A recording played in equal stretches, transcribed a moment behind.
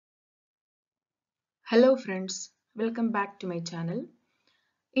Hello friends, welcome back to my channel.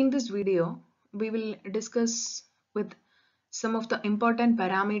 In this video, we will discuss with some of the important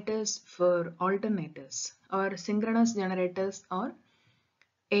parameters for alternators or synchronous generators or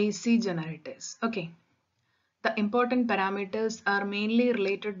AC generators. Okay, the important parameters are mainly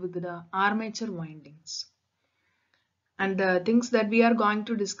related with the armature windings. And the things that we are going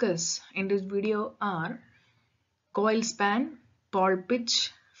to discuss in this video are coil span, pole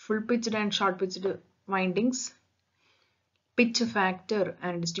pitch, full pitched and short pitched windings, pitch factor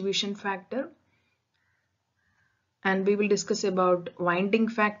and distribution factor, and we will discuss about winding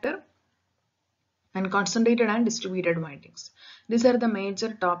factor and concentrated and distributed windings. These are the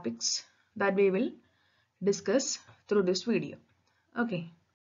major topics that we will discuss through this video. Okay,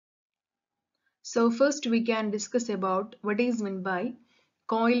 so first we can discuss about what is meant by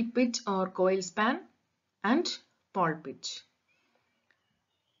coil pitch or coil span and pole pitch.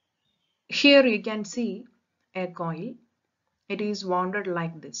 Here you can see a coil. It is wounded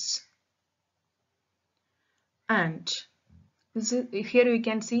like this, and here we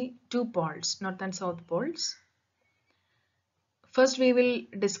can see two poles, north and south poles. First we will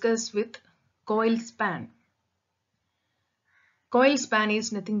discuss with coil span. Coil span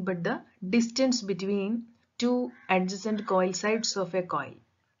is nothing but the distance between two adjacent coil sides of a coil.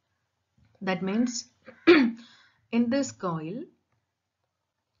 That means in this coil,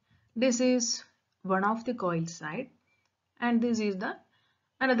 this is one of the coil side and this is the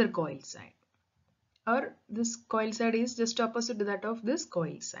another coil side, or this coil side is just opposite to that of this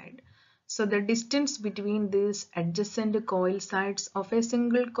coil side. So the distance between these adjacent coil sides of a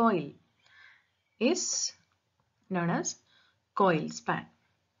single coil is known as coil span.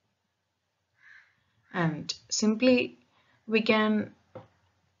 And simply we can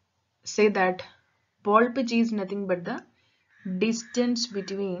say that pole pitch is nothing but the distance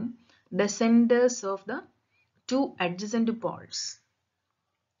between the centers of the two adjacent poles.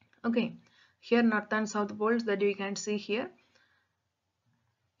 Okay, here north and south poles that you can see here.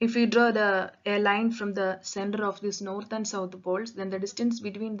 If we draw a line from the center of this north and south poles, then the distance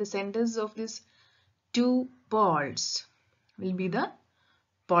between the centers of these two poles will be the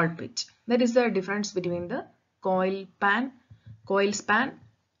pole pitch. That is the difference between the coil span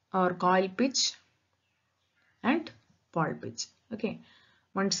or coil pitch and pole pitch. Okay,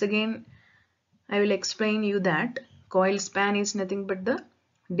 once again I will explain you that coil span is nothing but the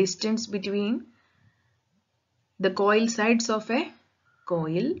distance between the coil sides of a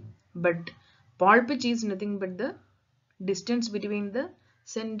coil, but pole pitch is nothing but the distance between the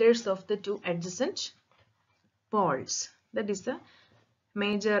centers of the two adjacent poles. That is the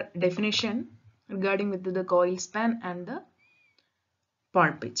major definition regarding with the coil span and the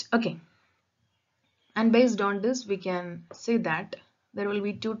pole pitch. Okay, and based on this we can say that there will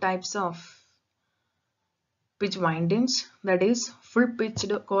be two types of pitch windings, that is full pitched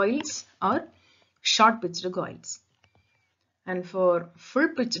coils or short pitched coils. And for full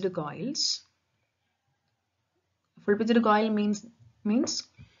pitched coils, full pitched coil means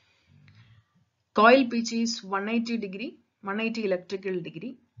coil pitch is 180 electrical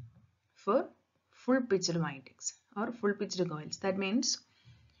degree for full pitched windings or full pitched coils. That means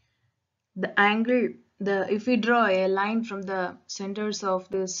the angle, if we draw a line from the centers of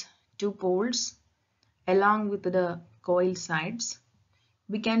these two poles along with the coil sides,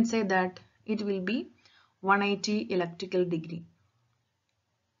 we can say that it will be 180 electrical degree.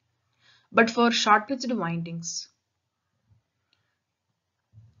 But for short pitched windings,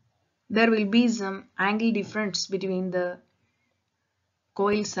 there will be some angle difference between the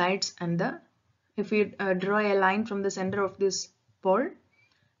coil sides and the, if we draw a line from the center of this pole,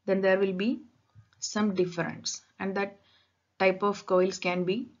 then there will be some difference, and that type of coils can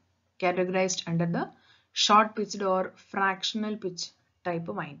be categorized under the short pitched or fractional pitch type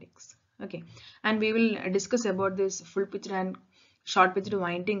of windings. Okay, and we will discuss about this full pitched and short pitched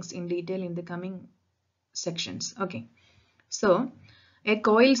windings in detail in the coming sections. Okay, so a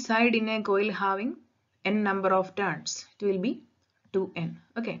coil side in a coil having n number of turns, it will be 2n.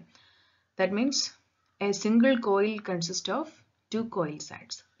 Okay, that means a single coil consists of two coil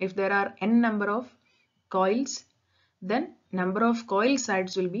sides. If there are n number of coils, then number of coil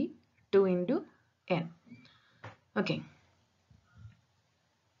sides will be 2 into n. Okay,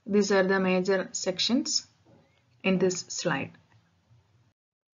 these are the major sections in this slide.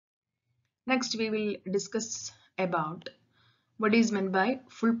 Next we will discuss about what is meant by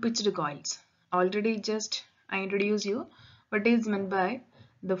full pitched coils. Already just I introduce you what is meant by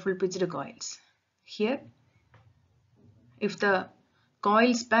the full pitched coils. Here, if the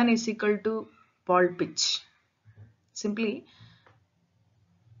coil span is equal to pole pitch, simply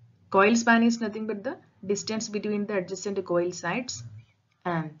Coil span is nothing but the distance between the adjacent coil sides,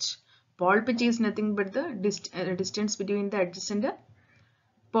 and pole pitch is nothing but the distance between the adjacent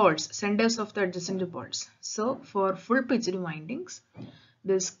poles, centers of the adjacent poles. So for full pitched windings,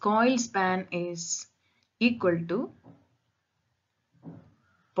 this coil span is equal to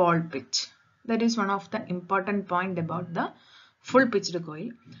pole pitch. That is one of the important point about the full pitched coil.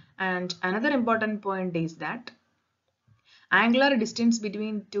 And another important point is that angular distance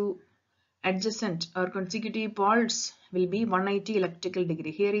between two adjacent or consecutive poles will be 180 electrical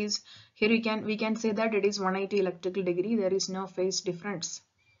degree. Here we can say that it is 180 electrical degree. There is no phase difference,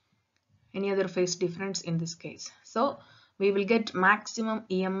 any other phase difference in this case. So we will get maximum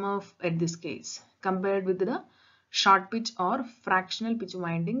EMF at this case compared with the short pitch or fractional pitch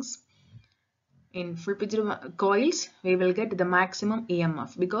windings. In full pitch coils, we will get the maximum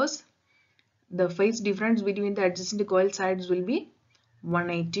EMF because the phase difference between the adjacent coil sides will be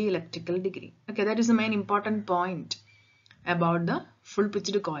 180 electrical degree. Okay, that is the main important point about the full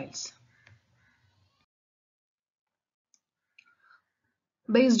pitched coils.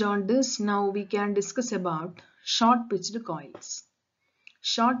 Based on this, now we can discuss about short pitched coils.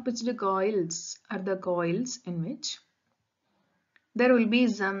 Short pitched coils are the coils in which there will be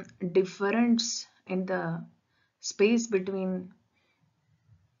some difference in the space between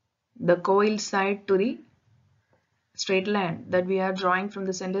the coil side to the straight line that we are drawing from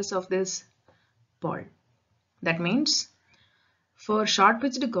the centers of this pole. That means for short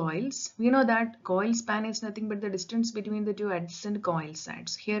pitched coils, we know that coil span is nothing but the distance between the two adjacent coil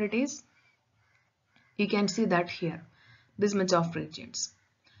sides. Here it is. You can see that here, this much of regions.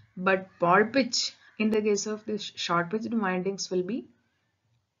 But pole pitch in the case of this short pitched windings will be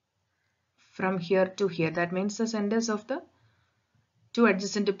from here to here. That means the centers of the two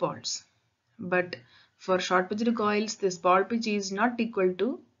adjacent poles. But for short pitched coils, this pole pitch is not equal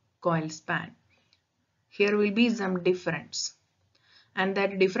to coil span. Here will be some difference. And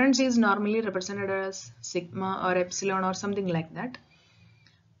that difference is normally represented as sigma or epsilon or something like that.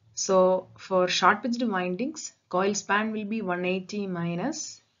 So for short pitched windings, coil span will be 180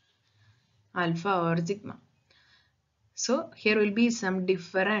 minus alpha or sigma. So here will be some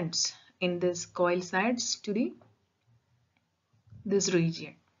difference in this coil sides to this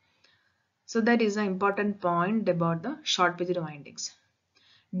region. So that is an important point about the short pitched windings.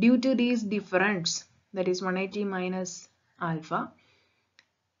 Due to this difference, that is 180 minus alpha,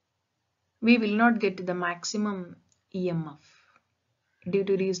 we will not get the maximum EMF due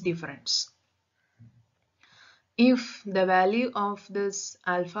to this difference. If the value of this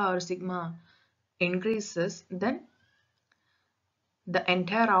alpha or sigma increases, then the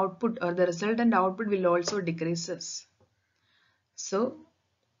entire output or the resultant output will also decreases. So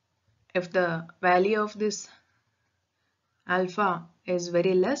if the value of this alpha is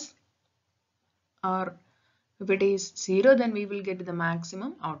very less, or if it is 0, then we will get the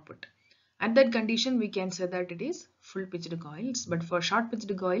maximum output. At that condition, we can say that it is full pitched coils. But for short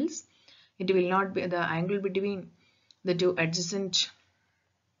pitched coils, it will not be, the angle between the two adjacent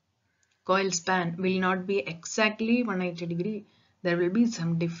coil span will not be exactly 180 degree. There will be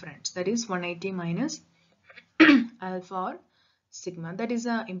some difference. That is 180 minus alpha or sigma. That is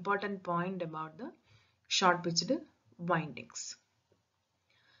an important point about the short pitched windings.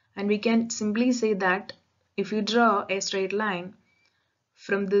 And we can simply say that if you draw a straight line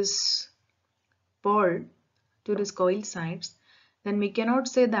from this pole to this coil sides, then we cannot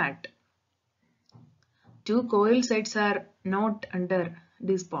say that two coil sides are not under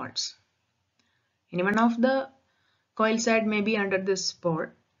these poles. Any one of the coil side may be under this pole,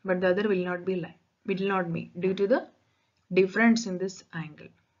 but the other will not be due to the difference in this angle.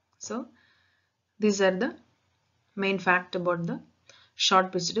 So these are the main fact about the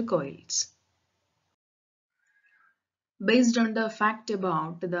short pitched coils. Based on the fact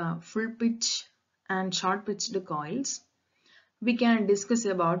about the full pitch and short pitched coils, we can discuss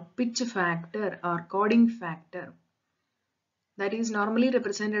about pitch factor or coding factor. That is normally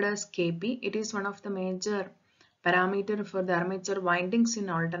represented as Kp. It is one of the major parameter for the armature windings in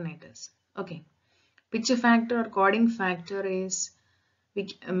alternators. Okay, pitch factor or coding factor is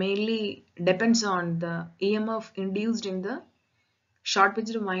which mainly depends on the EMF induced in the short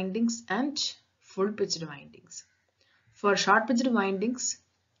pitched windings and full pitched windings. For short pitched windings,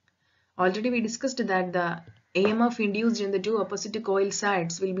 already we discussed that the EMF induced in the two opposite coil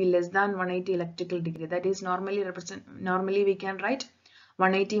sides will be less than 180 electrical degree. That is normally we can write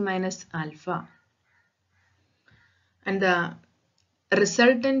 180 minus alpha. And the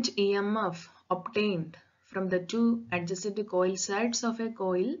resultant EMF obtained from the two adjacent coil sides of a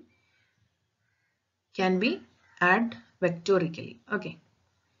coil can be added vectorically. Okay.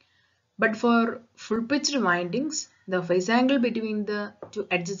 But for full pitched windings, the phase angle between the two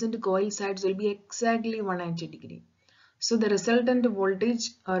adjacent coil sides will be exactly 180°. So the resultant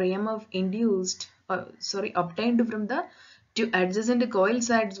voltage or EMF obtained from the two adjacent coil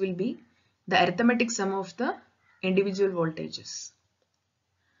sides will be the arithmetic sum of the individual voltages.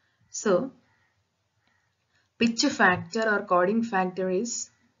 So pitch factor or coding factor is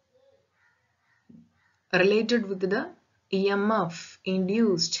related with the EMF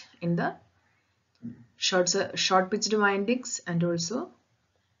induced in the short pitched windings and also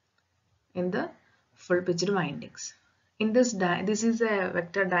in the full pitched windings. In this is a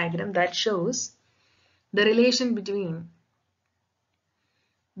vector diagram that shows the relation between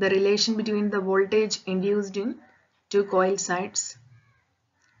the voltage induced in two coil sides.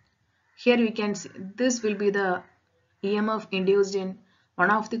 Here we can see this will be the EMF induced in one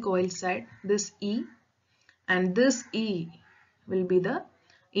of the coil side, this E, and this E will be the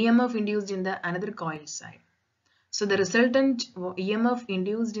EMF induced in the another coil side. So the resultant EMF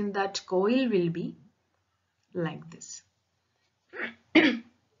induced in that coil will be like this.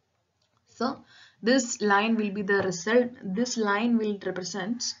 So this line will be the result. This line will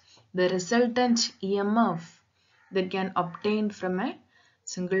represent the resultant EMF that can obtain from a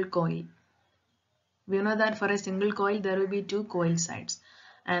single coil. We know that for a single coil there will be two coil sides,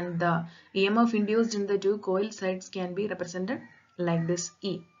 and the EMF induced in the two coil sides can be represented like this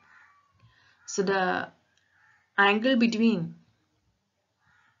E. So the angle between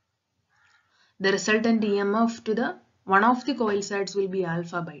the resultant EMF to the one of the coil sides will be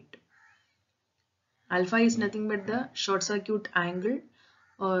alpha by 2. Alpha is nothing but the short circuit angle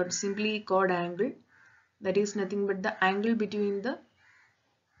or simply chord angle. That is nothing but the angle between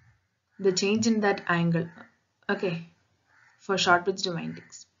the change in that angle. Okay, for short pitched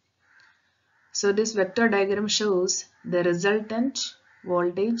windings. So this vector diagram shows the resultant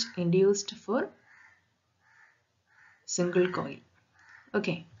voltage induced for single coil.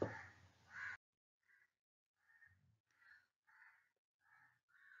 Okay.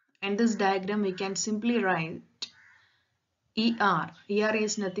 In this diagram we can simply write ER. ER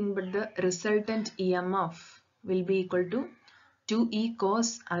is nothing but the resultant EMF will be equal to 2E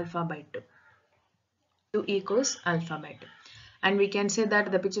cos alpha by 2. 2E cos alpha by 2. And we can say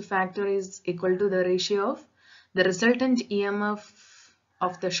that the pitch factor is equal to the ratio of the resultant EMF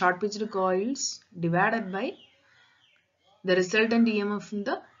of the short pitched coils divided by the resultant EMF in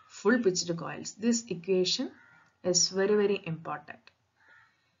the full pitched coils. This equation is very important.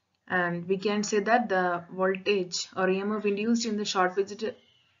 And we can say that the voltage or EMF induced in the short pitched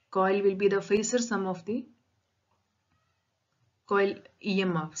coil will be the phasor sum of the coil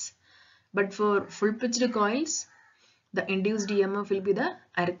EMFs. But for full pitched coils, the induced EMF will be the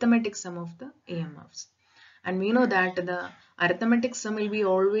arithmetic sum of the EMFs. And we know that the arithmetic sum will be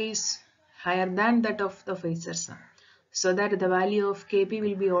always higher than that of the phasor sum. So that the value of Kp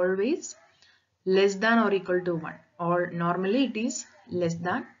will be always less than or equal to 1, or normally it is less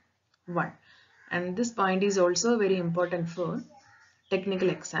than 1. And this point is also very important for technical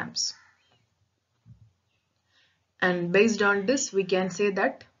exams. And based on this, we can say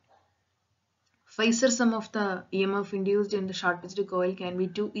that phasor sum of the EMF induced in the short pitched coil can be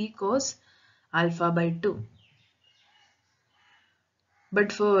 2E cos alpha by 2.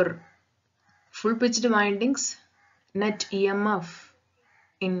 But for full pitched windings, net EMF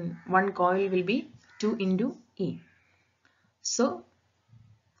in one coil will be 2 into E. So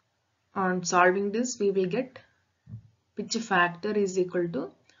on solving this, we will get pitch factor is equal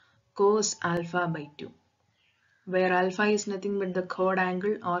to cos alpha by 2, where alpha is nothing but the chord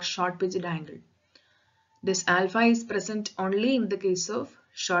angle or short pitched angle. This alpha is present only in the case of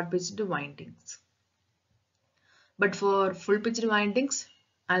short pitched windings. But for full pitched windings,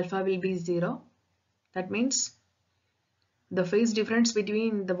 alpha will be 0. That means the phase difference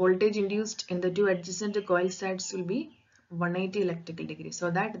between the voltage induced in the two adjacent coil sides will be 180 electrical degrees. So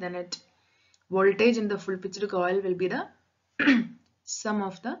that the net voltage in the full pitched coil will be the sum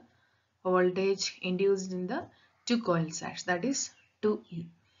of the voltage induced in the two coil sides, that is 2E.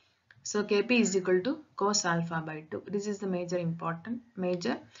 So Kp is equal to cos alpha by 2. This is the major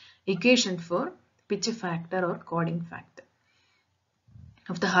equation for pitch factor or coding factor.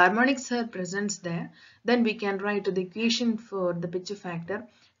 If the harmonics are present there, then we can write the equation for the pitch factor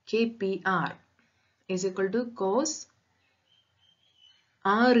Kpr is equal to cos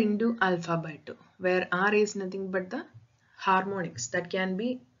R into alpha by 2, where R is nothing but the harmonics, that can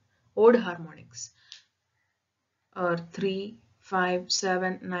be odd harmonics, or 3, 5,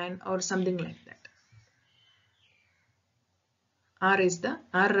 7, 9 or something like that. R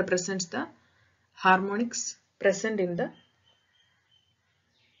represents the harmonics present in the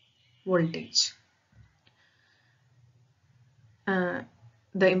voltage. Uh,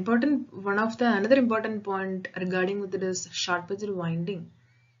 another important point regarding with this short pitch winding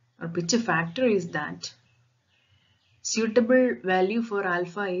or pitch factor is that suitable value for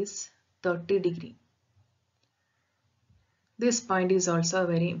alpha is 30 degree. This point is also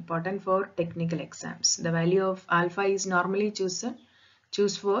very important for technical exams. The value of alpha is normally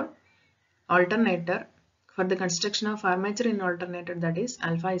choose for alternator for the construction of armature in alternator, that is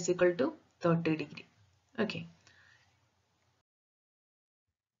alpha is equal to 30 degree. Okay.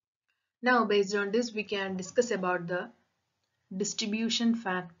 Now based on this we can discuss about the distribution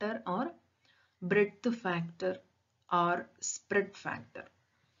factor or breadth factor or spread factor.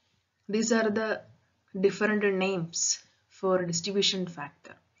 These are the different names for distribution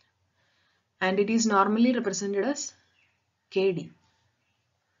factor and it is normally represented as KD.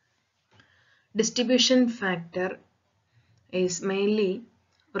 Distribution factor is mainly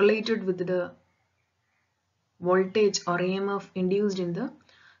related with the voltage or EMF induced in the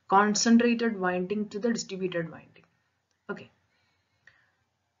concentrated winding to the distributed winding. Okay.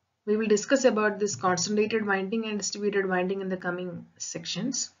 We will discuss about this concentrated winding and distributed winding in the coming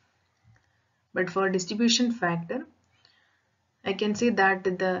sections. But for distribution factor, I can say that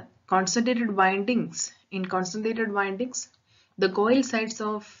the concentrated windings, the coil sides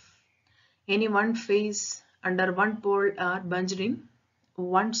of any one phase under one pole are bunched in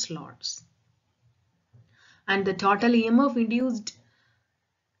one slots. And the total EMF induced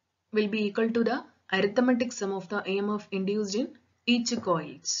will be equal to the arithmetic sum of the EMF induced in each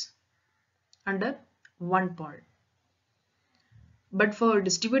coils under one pole. But for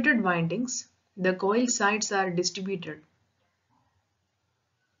distributed windings, the coil sides are distributed.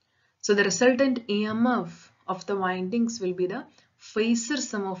 So the resultant EMF of the windings will be the phasor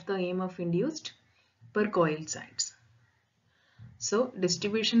sum of the EMF induced per coil sides. So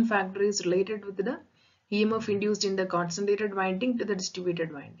distribution factor is related with the EMF induced in the concentrated winding to the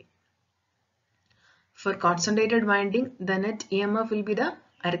distributed winding. For concentrated winding, the net EMF will be the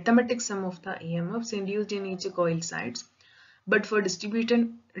arithmetic sum of the EMFs induced in each coil sides. But for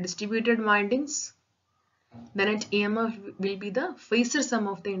distributed windings, the net EMF will be the phasor sum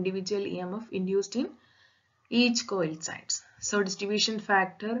of the individual EMF induced in each coil sides. So distribution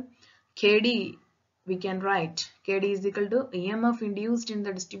factor KD, we can write KD is equal to EMF induced in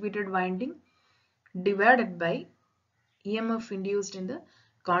the distributed winding divided by EMF induced in the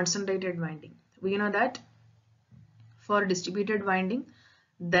concentrated winding. We know that for distributed winding,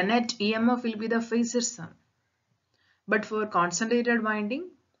 the net EMF will be the phasor sum. But for concentrated winding,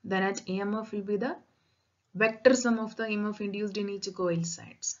 the net EMF will be the vector sum of the EMF induced in each coil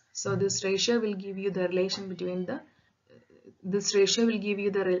sides. So this ratio will give you the relation between the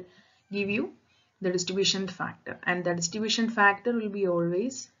give you the distribution factor, and the distribution factor will be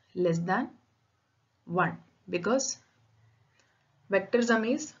always less than 1 because vector sum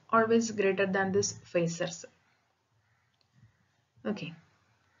is always greater than this phasor sum. Okay.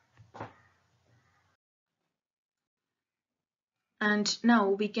 And now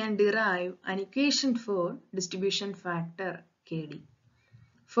we can derive an equation for distribution factor KD.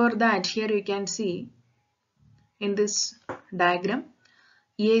 For that, here you can see in this diagram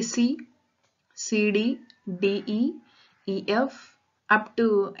AC, CD, DE, EF up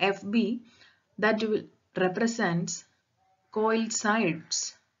to FB, that will represents coil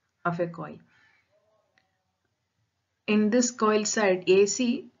sides of a coil. In this coil side,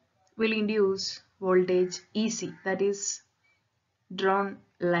 AC will induce voltage EC, that is drawn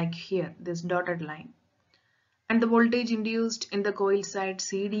like here, this dotted line. And the voltage induced in the coil side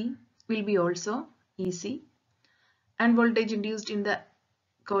CD will be also EC, and voltage induced in the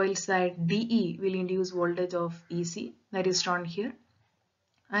coil side DE will induce voltage of EC, that is shown here.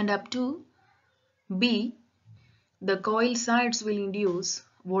 And up to B, the coil sides will induce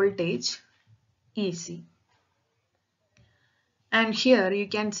voltage EC. And here you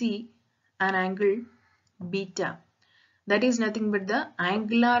can see an angle beta, that is nothing but the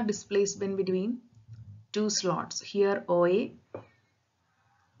angular displacement between two slots. Here OA,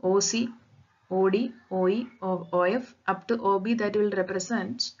 OC, OD, OE, OF up to OB, that will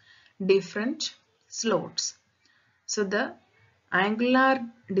represent different slots. So the angular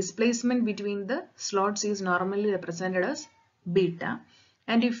displacement between the slots is normally represented as beta.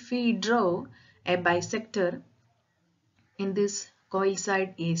 And if we draw a bisector in this coil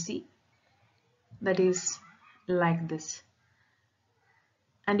side AC, that is like this.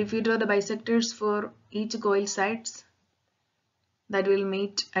 And if you draw the bisectors for each coil sides, that will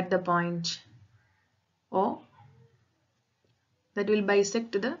meet at the point O, that will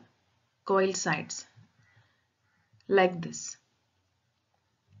bisect the coil sides like this.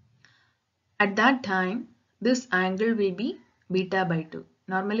 At that time this angle will be beta by 2.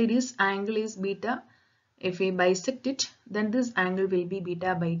 Normally this angle is beta. If we bisect it, then this angle will be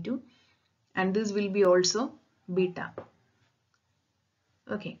beta by 2 and this will be also beta.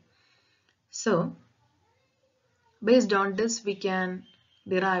 Okay, so based on this we can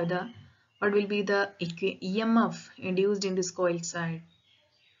derive the what will be the EMF induced in this coil side.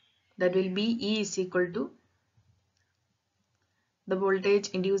 That will be E is equal to the voltage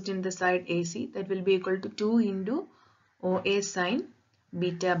induced in the side AC, that will be equal to 2 into OA sine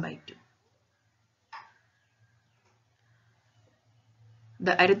beta by 2.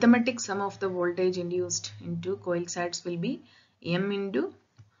 The arithmetic sum of the voltage induced into coil sides will be M into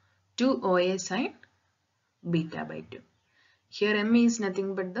 2 OA sine beta by 2. Here M is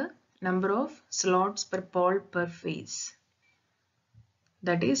nothing but the number of slots per pole per phase.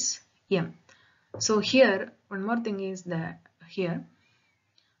 That is M. So here one more thing is that here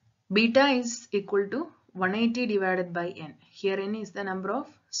beta is equal to 180 divided by N. Here N is the number of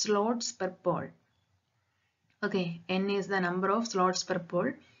slots per pole. Okay, N is the number of slots per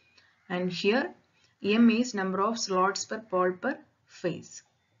pole and here M is number of slots per pole per phase.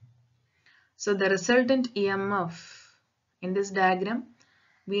 So the resultant EMF in this diagram,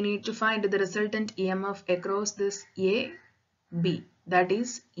 we need to find the resultant EMF across this A, B, that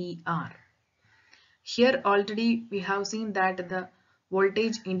is ER. Here already we have seen that the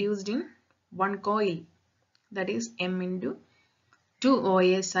voltage induced in one coil, that is M into 2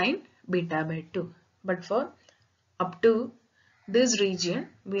 OA sine beta by 2. But for up to this region,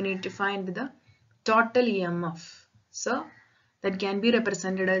 we need to find the total EMF. So that can be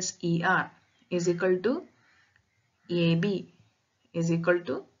represented as ER is equal to AB is equal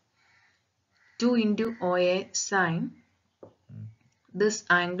to 2 into OA sine. This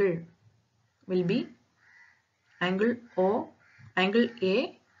angle will be angle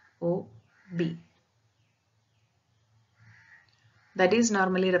AOB. That is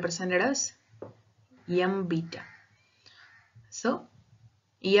normally represented as M beta. So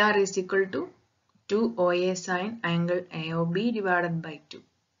ER is equal to 2 OA sine angle AOB divided by 2.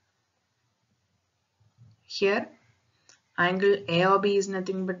 Here angle AOB is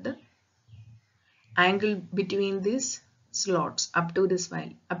nothing but the angle between these slots up to this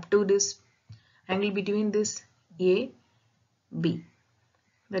value, up to this angle between this A, B,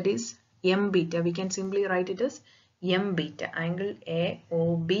 that is M beta. We can simply write it as M beta. Angle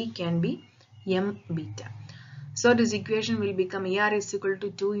AOB can be M beta. So this equation will become ER is equal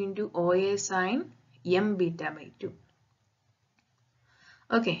to 2 into OA sine M beta by 2.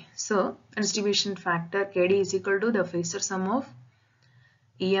 Okay, so distribution factor KD is equal to the phasor sum of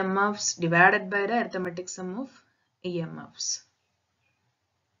EMFs divided by the arithmetic sum of EMFs.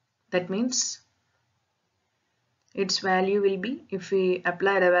 That means its value will be, if we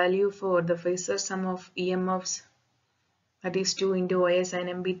apply the value for the phasor sum of EMFs, that is 2 into OA sine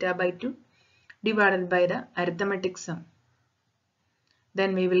M beta by 2 divided by the arithmetic sum,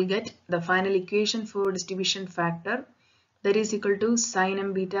 then we will get the final equation for distribution factor, that is equal to sine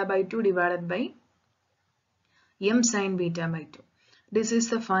M beta by 2 divided by M sine beta by 2. This is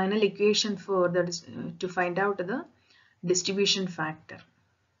the final equation for the to find out the distribution factor.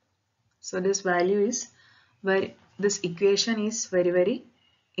 So this value is this equation is very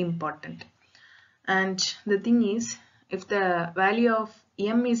important. And the thing is, if the value of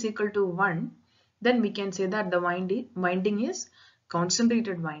M is equal to 1, then we can say that the winding is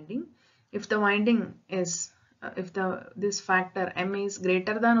concentrated winding. If the winding is this factor M is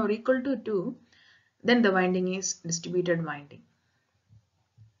greater than or equal to 2, then the winding is distributed winding.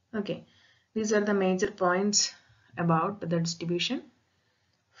 Okay, these are the major points about the distribution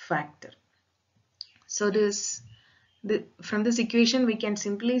factor. So from this equation we can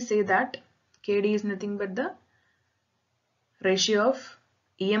simply say that KD is nothing but the ratio of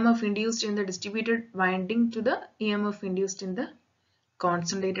EMF induced in the distributed winding to the EMF induced in the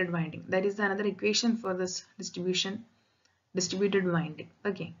concentrated winding. That is another equation for this distributed winding.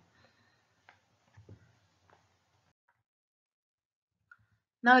 Okay.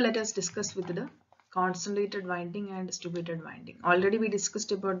 Now let us discuss with the concentrated winding and distributed winding. Already we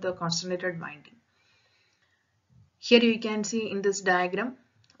discussed about the concentrated winding. Here you can see in this diagram,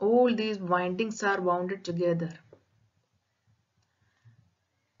 all these windings are wounded together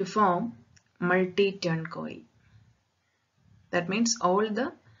to form multi-turn coil. That means all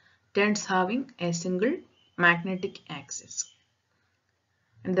the turns having a single magnetic axis.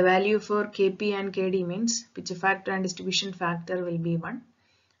 And the value for Kp and Kd means pitch factor and distribution factor will be 1.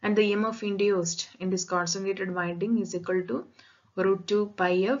 And the EMF induced in this concentrated winding is equal to root 2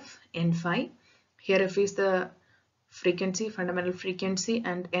 pi f n phi. Here f is the frequency, fundamental frequency,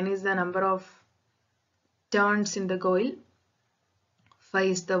 and n is the number of turns in the coil, phi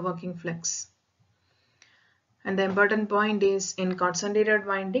is the working flux. And the important point is in concentrated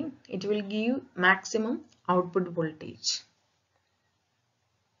winding, it will give maximum output voltage.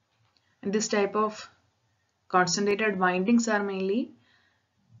 And this type of concentrated windings are mainly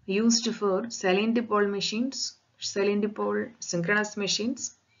used for cylindrical machines, cylindrical synchronous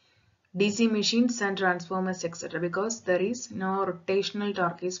machines, DC machines and transformers, etc. because there is no rotational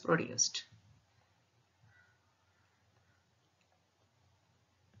torque is produced.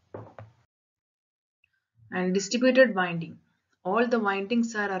 And distributed winding. All the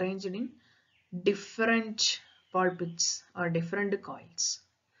windings are arranged in different pulpits or different coils.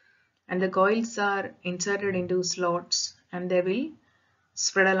 And the coils are inserted into slots and they will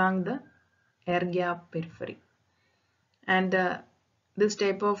spread along the air gap periphery. And this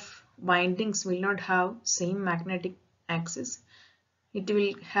type of windings will not have same magnetic axis. It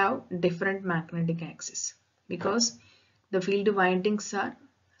will have different magnetic axis because the field windings are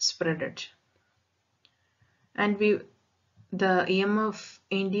spreaded. And the EMF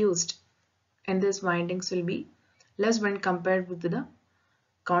induced in these windings will be less when compared with the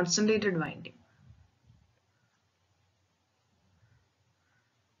concentrated winding.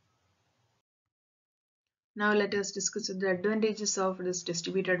 Now let us discuss the advantages of this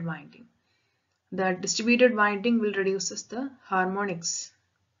distributed winding. The distributed winding will reduce the harmonics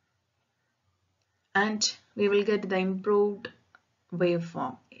and we will get the improved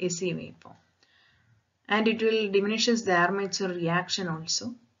waveform, AC waveform. And it will diminishes the armature reaction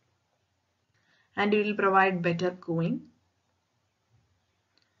also. And it will provide better cooling.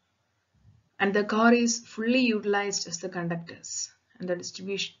 And the core is fully utilized as the conductors and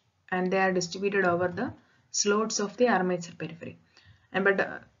they are distributed over the slots of the armature periphery. And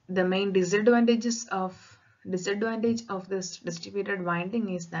but the main disadvantage of this distributed winding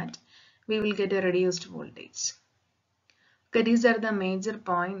is that we will get a reduced voltage. Okay, these are the major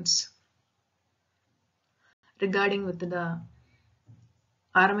points regarding with the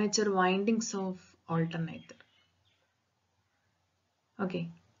armature windings of alternator. Okay,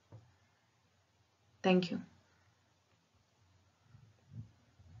 thank you.